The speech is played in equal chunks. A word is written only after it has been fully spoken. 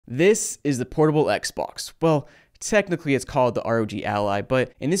This is the portable Xbox. Well, technically it's called the ROG Ally,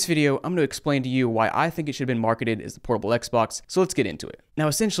 but in this video, I'm going to explain to you why I think it should have been marketed as the portable Xbox, so let's get into it. Now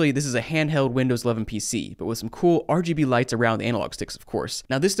essentially, this is a handheld Windows 11 PC, but with some cool RGB lights around the analog sticks, of course.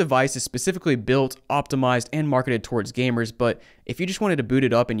 Now this device is specifically built, optimized, and marketed towards gamers, but if you just wanted to boot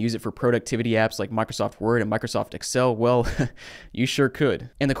it up and use it for productivity apps like Microsoft Word and Microsoft Excel, well, you sure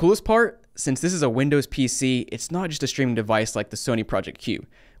could. And the coolest part, since this is a Windows PC, it's not just a streaming device like the Sony Project Q.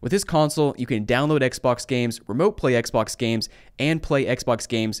 With this console, you can download Xbox games, remote play Xbox games, and play Xbox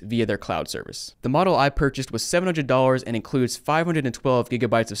games via their cloud service. The model I purchased was $700 and includes 512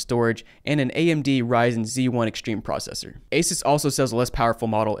 gigabytes of storage and an AMD Ryzen Z1 Extreme processor. Asus also sells a less powerful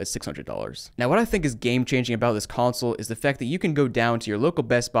model at $600. Now what I think is game-changing about this console is the fact that you can go down to your local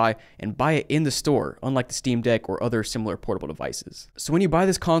Best Buy and buy it in the store, unlike the Steam Deck or other similar portable devices. So when you buy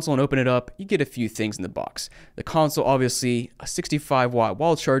this console and open it up, you get a few things in the box. The console, obviously, a 65-watt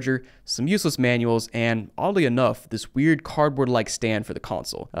wall charger, some useless manuals, and oddly enough, this weird cardboard-like stand for the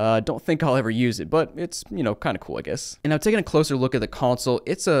console. Don't think I'll ever use it, but it's, kind of cool, I guess. And now taking a closer look at the console,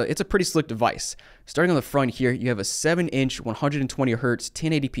 it's a pretty slick device. Starting on the front here, you have a 7-inch 120Hz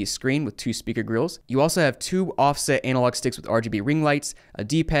 1080p screen with 2 speaker grills. You also have 2 offset analog sticks with RGB ring lights, a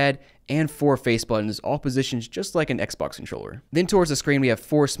D-pad, and 4 face buttons, all positioned just like an Xbox controller. Then towards the screen, we have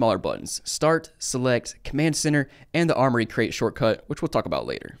 4 smaller buttons: Start, Select, Command Center, and the Armory Crate shortcut, which we'll talk about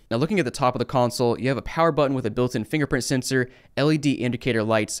later. Now looking at the top of the console, you have a power button with a built-in fingerprint sensor, LED indicator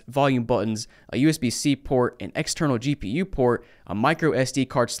lights, volume buttons, a USB-C port, an external GPU port, a micro SD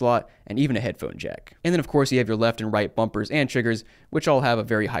card slot, and even a headphone jack. And then of course you have your left and right bumpers and triggers, which all have a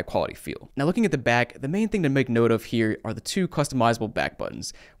very high quality feel. Now looking at the back, the main thing to make note of here are the 2 customizable back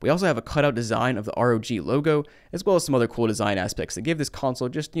buttons. We also have a cutout design of the ROG logo, as well as some other cool design aspects that give this console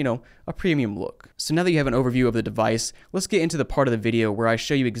just, a premium look. So now that you have an overview of the device, let's get into the part of the video where I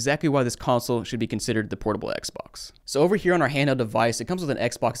show you exactly why this console should be considered the portable Xbox. So over here on our handheld device, it comes with an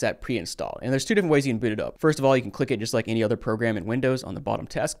Xbox app pre-installed, and there's 2 different ways you can boot it up. First of all, you can click it just like any other program in Windows on the bottom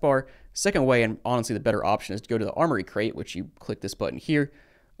taskbar. Second way, and honestly the better option, is to go to the Armory Crate, which you click this button here,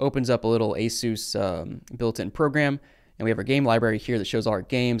 opens up a little Asus built-in program, and we have our game library here that shows all our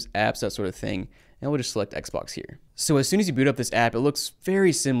games, apps, that sort of thing, and we'll just select Xbox here. So as soon as you boot up this app, it looks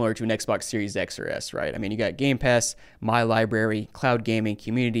very similar to an Xbox Series X or S, right? I mean, you got Game Pass, My Library, Cloud Gaming,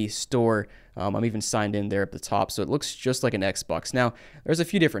 Community, Store. I'm even signed in there at the top, so it looks just like an Xbox. Now, there's a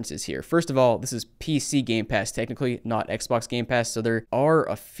few differences here. First of all, this is PC Game Pass technically, not Xbox Game Pass, so there are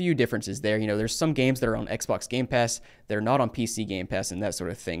a few differences there. There's some games that are on Xbox Game Pass, they're not on PC Game Pass and that sort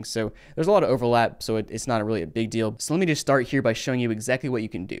of thing. So there's a lot of overlap, so it's not really a big deal. So let me just start here by showing you exactly what you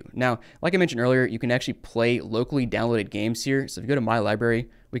can do. Now, like I mentioned earlier, you can actually play locally downloaded games here. So if you go to My Library,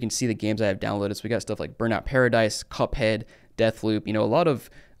 we can see the games I have downloaded. So we got stuff like Burnout Paradise, Cuphead, Deathloop, a lot of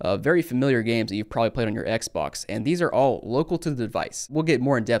very familiar games that you've probably played on your Xbox, and these are all local to the device. We'll get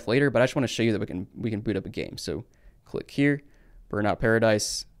more in depth later, but I just want to show you that we can boot up a game. So click here, Burnout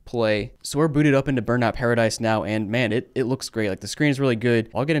Paradise, play. So we're booted up into Burnout Paradise now, and man, it looks great. Like, the screen is really good.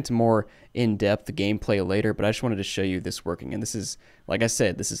 I'll get into more in-depth gameplay later, but I just wanted to show you this working. And this is, like I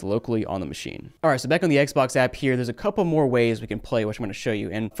said, this is locally on the machine. All right, so back on the Xbox app here, there's a couple more ways we can play, which I'm going to show you.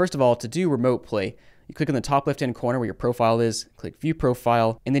 And first of all, to do remote play, you click on the top left-hand corner where your profile is, click View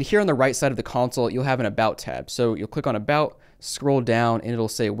Profile, and then here on the right side of the console, you'll have an About tab. So you'll click on About, scroll down, and it'll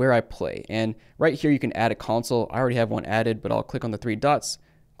say Where I Play. And right here, you can add a console. I already have one added, but I'll click on the 3 dots,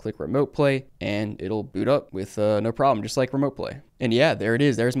 click Remote Play, and it'll boot up with no problem, just like Remote Play. And yeah, there it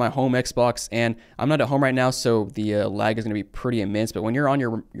is. There's my home Xbox, and I'm not at home right now, so the lag is going to be pretty immense. But when you're on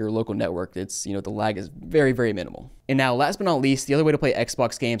your local network, it's the lag is very, very minimal. And now, last but not least, the other way to play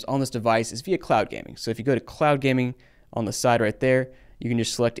Xbox games on this device is via cloud gaming. So if you go to cloud gaming on the side right there, you can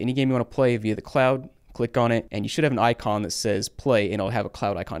just select any game you want to play via the cloud. Click on it, and you should have an icon that says play, and it'll have a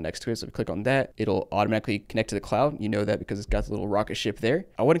cloud icon next to it. So if you click on that, it'll automatically connect to the cloud. You know that because it's got the little rocket ship there.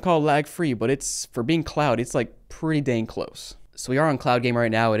 I wouldn't call it lag free, but it's, for being cloud, it's like pretty dang close. So we are on cloud game right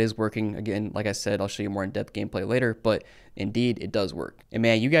now. It is working. Again, like I said, I'll show you more in-depth gameplay later, but indeed, it does work. And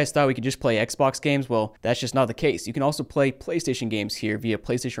man, you guys thought we could just play Xbox games? Well, that's just not the case. You can also play PlayStation games here via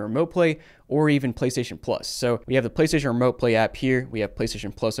PlayStation Remote Play or even PlayStation Plus. So we have the PlayStation Remote Play app here. We have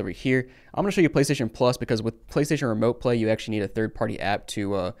PlayStation Plus over here. I'm going to show you PlayStation Plus because with PlayStation Remote Play, you actually need a third-party app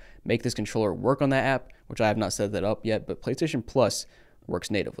to make this controller work on that app, which I have not set that up yet, but PlayStation Plus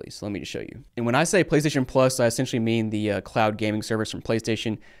works natively. So let me just show you. And when I say PlayStation Plus, I essentially mean the cloud gaming service from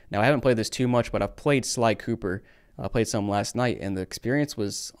PlayStation. Now, I haven't played this too much, but I've played Sly Cooper. I played some last night, and the experience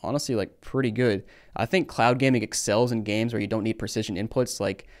was honestly like pretty good. I think cloud gaming excels in games where you don't need precision inputs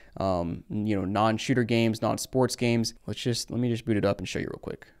like non-shooter games, non-sports games. Let me just boot it up and show you real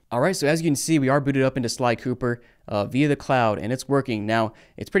quick. All right, so as you can see, we are booted up into Sly Cooper via the cloud, and it's working. Now,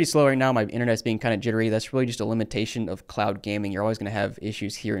 it's pretty slow right now. My internet's being kind of jittery. That's really just a limitation of cloud gaming. You're always going to have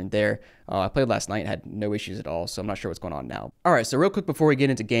issues here and there. I played last night and had no issues at all, so I'm not sure what's going on now. All right, so real quick before we get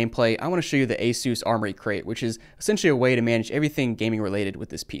into gameplay, I want to show you the Asus Armory Crate, which is essentially a way to manage everything gaming related with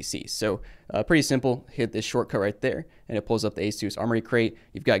this PC. So pretty simple. Hit this shortcut right there, and it pulls up the Asus Armory Crate.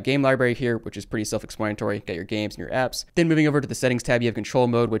 You've got game library here, which is pretty self-explanatory. Got your games and your apps. Then moving over to the settings tab, you have control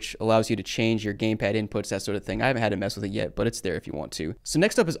mode, which allows you to change your gamepad inputs, that sort of thing. I haven't had to mess with it yet, but it's there if you want to. So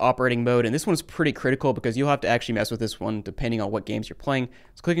next up is operating mode, and this one's pretty critical because you'll have to actually mess with this one depending on what games you're playing.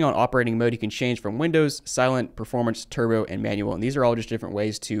 So clicking on operating mode, you can change from Windows, silent, performance, turbo, and manual, and these are all just different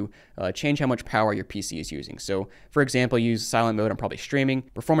ways to change how much power your PC is using. So for example, use silent mode on probably streaming,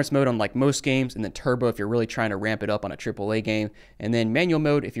 performance mode on like most games, and then turbo if you're really trying to ramp it up on a AAA game, and then manual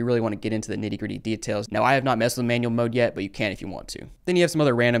mode if you really want to get into the nitty-gritty details. Now I have not messed with manual mode yet, but you can if you want to. Then you have some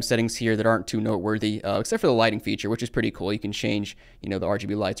other random settings here that aren't too noteworthy, except for the lighting feature, which is pretty cool. You can change, the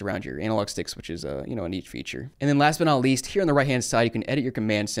RGB lights around your analog sticks, which is, a neat feature. And then last but not least, here on the right-hand side, you can edit your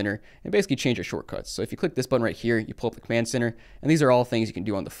command center and basically change your shortcuts. So if you click this button right here, you pull up the command center, and these are all things you can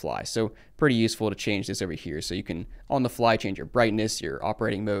do on the fly. So pretty useful to change this over here. So you can, on the fly, change your brightness, your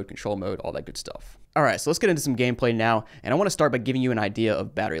operating mode, control mode, all that good stuff. All right, so let's get into some gameplay now, and I want to start by giving you an idea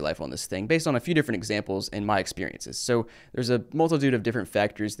of battery life on this thing based on a few different examples and my experiences. So there's a multitude of different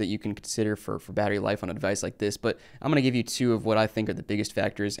factors that you can consider for battery life on a device like this, but I'm going to give you two of what I think are the biggest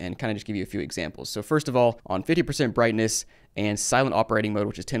factors and kind of just give you a few examples. So first of all, on 50% brightness and silent operating mode,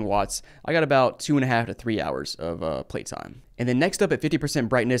 which is 10 watts, I got about 2.5 to 3 hours of playtime. And then next up at 50%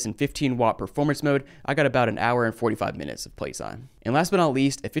 brightness and 15 watt performance mode, I got about an hour and 45 minutes of playtime. And last but not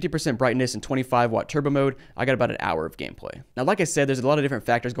least, at 50% brightness and 25 watt turbo mode, I got about an hour of gameplay. Now, like I said, there's a lot of different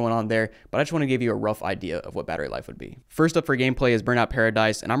factors going on there, but I just want to give you a rough idea of what battery life would be. First up for gameplay is Burnout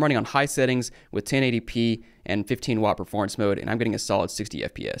Paradise, and I'm running on high settings with 1080p and 15 watt performance mode, and I'm getting a solid 60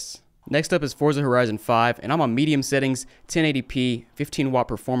 FPS. Next up is Forza Horizon 5, and I'm on medium settings, 1080p, 15 watt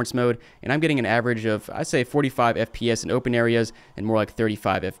performance mode, and I'm getting an average of, I'd say, 45 FPS in open areas and more like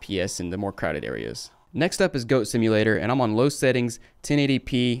 35 FPS in the more crowded areas. Next up is Goat Simulator, and I'm on low settings,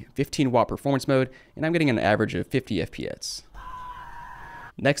 1080p, 15 watt performance mode, and I'm getting an average of 50 FPS.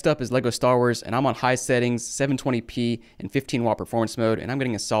 Next up is Lego Star Wars, and I'm on high settings, 720p and 15 watt performance mode, and I'm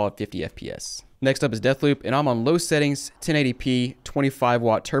getting a solid 50 FPS. Next up is Deathloop, and I'm on low settings, 1080p, 25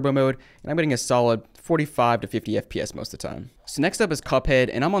 watt turbo mode, and I'm getting a solid 45 to 50 FPS most of the time. So next up is Cuphead,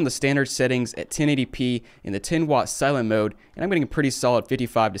 and I'm on the standard settings at 1080p in the 10 watt silent mode, and I'm getting a pretty solid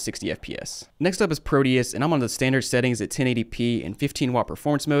 55 to 60 FPS. Next up is Proteus, and I'm on the standard settings at 1080p in 15 watt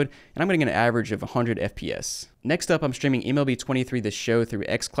performance mode, and I'm getting an average of 100 FPS. Next up, I'm streaming MLB 23 The Show through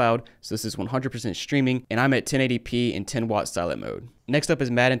xCloud, so this is 100% streaming, and I'm at 1080p in 10 watt silent mode. Next up is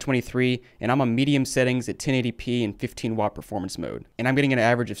Madden 23, and I'm on medium settings at 1080p in 15 watt performance mode, and I'm getting an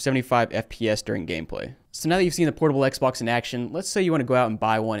average of 75 FPS during gameplay. So now that you've seen the portable Xbox in action, let's say you want to go out and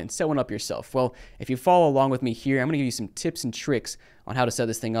buy one and set one up yourself. Well, if you follow along with me here, I'm going to give you some tips and tricks on how to set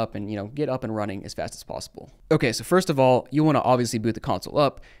this thing up and, get up and running as fast as possible. Okay, so first of all, you want to obviously boot the console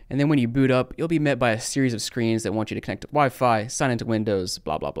up, and then when you boot up, you'll be met by a series of screens that want you to connect to Wi-Fi, sign into Windows,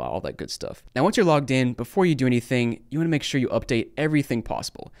 blah, blah, blah, all that good stuff. Now, once you're logged in, before you do anything, you want to make sure you update everything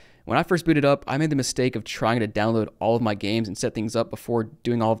possible. When I first booted up, I made the mistake of trying to download all of my games and set things up before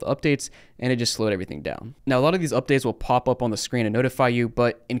doing all of the updates, and it just slowed everything down. Now, a lot of these updates will pop up on the screen and notify you,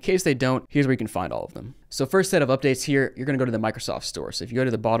 but in case they don't, here's where you can find all of them. So first set of updates here, you're going to go to the Microsoft Store. So if you go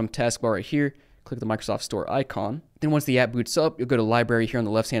to the bottom taskbar right here, click the Microsoft Store icon. Then once the app boots up, you'll go to Library here on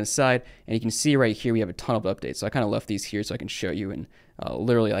the left-hand side, and you can see right here we have a ton of updates. So I kind of left these here so I can show you, and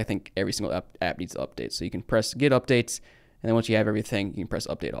literally I think every single app needs to update. So you can press Get Updates, and then once you have everything, you can press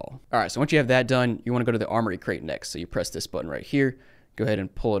Update All. All right, so once you have that done, you want to go to the Armory Crate next. So you press this button right here, go ahead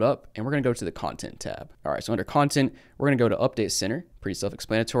and pull it up, and we're going to go to the Content tab. All right, so under Content, we're going to go to Update Center, pretty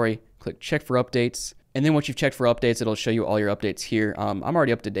self-explanatory. Click Check for Updates, and then once you've checked for updates, it'll show you all your updates here. I'm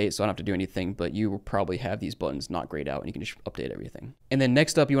already up to date, so I don't have to do anything, but you will probably have these buttons not grayed out, and you can just update everything. And then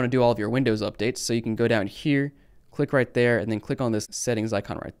next up, you want to do all of your Windows updates, so you can go down here, click right there, and then click on this settings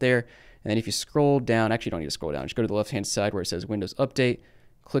icon right there. And then if you scroll down, actually you don't need to scroll down, just go to the left-hand side where it says Windows Update,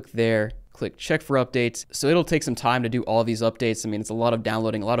 click there, click Check for Updates. So it'll take some time to do all of these updates. I mean, it's a lot of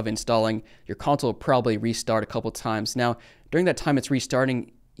downloading, a lot of installing. Your console will probably restart a couple times. Now, during that time it's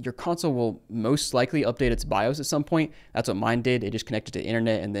restarting, your console will most likely update its BIOS at some point. That's what mine did. It just connected to the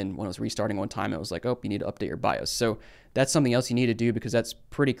internet, and then when it was restarting one time, it was like, oh, you need to update your BIOS. So that's something else you need to do because that's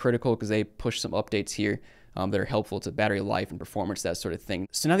pretty critical because they push some updates here. that are helpful to battery life and performance, that sort of thing.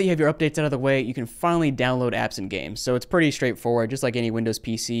 So now that you have your updates out of the way, you can finally download apps and games. So it's pretty straightforward. Just like any Windows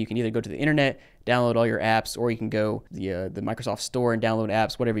PC, you can either go to the internet, download all your apps, or you can go the Microsoft Store and download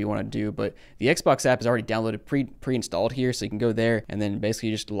apps, whatever you want to do. But the Xbox app is already downloaded, pre-installed here, so you can go there and then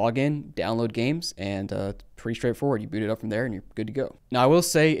basically just log in, download games, and it's pretty straightforward. You boot it up from there and you're good to go. Now I will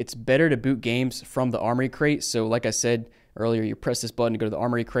say it's better to boot games from the Armory Crate. So like I said earlier, you press this button to go to the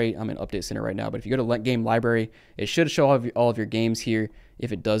Armory Crate. I'm in Update Center right now, but if you go to Game Library, it should show all of your games here.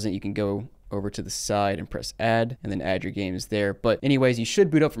 If it doesn't, you can go over to the side and press add and then add your games there. But anyways, you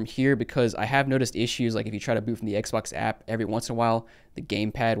should boot up from here, because I have noticed issues like if you try to boot from the Xbox app, every once in a while the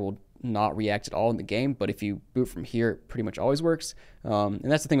gamepad will not react at all in the game. But if you boot from here, it pretty much always works. And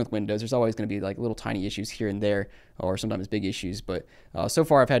that's the thing with Windows. There's always going to be like little tiny issues here and there, or sometimes big issues. But so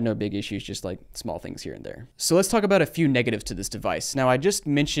far I've had no big issues, just like small things here and there. So let's talk about a few negatives to this device. Now I just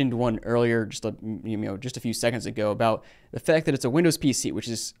mentioned one earlier, just a few seconds ago, about the fact that it's a Windows PC, which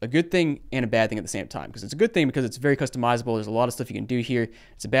is a good thing and a bad thing at the same time. Because it's a good thing because it's very customizable. There's a lot of stuff you can do here.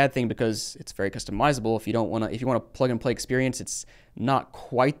 It's a bad thing because it's very customizable. If you want a plug and play experience, it's not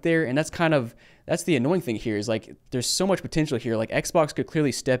quite there. And that's the annoying thing here, is like there's so much potential here. Like Xbox could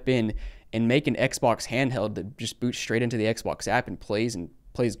clearly step in and make an Xbox handheld that just boots straight into the Xbox app and plays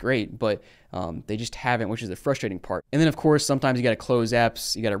great, but they just haven't, which is the frustrating part. And then of course, sometimes you got to close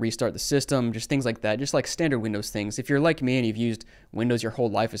apps, you got to restart the system, just things like that, just like standard Windows things. If you're like me and you've used Windows your whole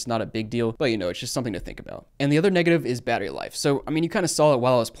life, it's not a big deal, but it's just something to think about. And the other negative is battery life. So, you kind of saw it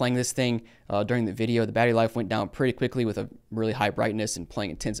while I was playing this thing during the video. The battery life went down pretty quickly with a really high brightness and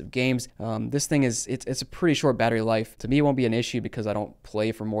playing intensive games. This thing it's a pretty short battery life. To me, it won't be an issue because I don't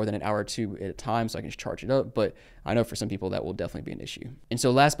play for more than an hour or two at a time, so I can just charge it up. But I know for some people that will definitely be an issue. And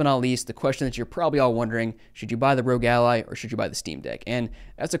so last but not least, the question that you're probably all wondering, should you buy the Rogue Ally or should you buy the Steam Deck? And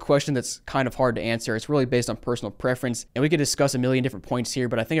that's a question that's kind of hard to answer. It's really based on personal preference, and we could discuss a million different points here,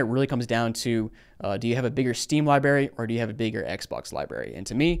 but I think it really comes down to, do you have a bigger Steam library or do you have a bigger Xbox library? And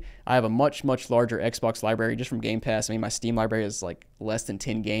to me, I have a much, much larger Xbox library just from Game Pass. My Steam library is like less than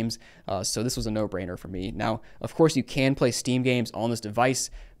 10 games, so this was a no-brainer for me. Now, of course, you can play Steam games on this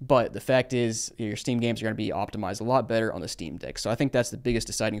device, but the fact is your Steam games are going to be optimized a lot better on the Steam Deck. So I think that's the biggest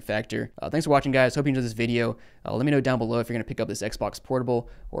deciding factor. Thanks for watching, guys. Hope you enjoyed this video. Let me know down below if you're going to pick up this Xbox Portable,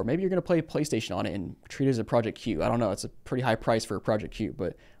 or maybe you're going to play PlayStation on it and treat it as a Project Q. I don't know. It's a pretty high price for a Project Q,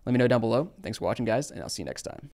 but let me know down below. Thanks for watching, guys, and I'll see you next time.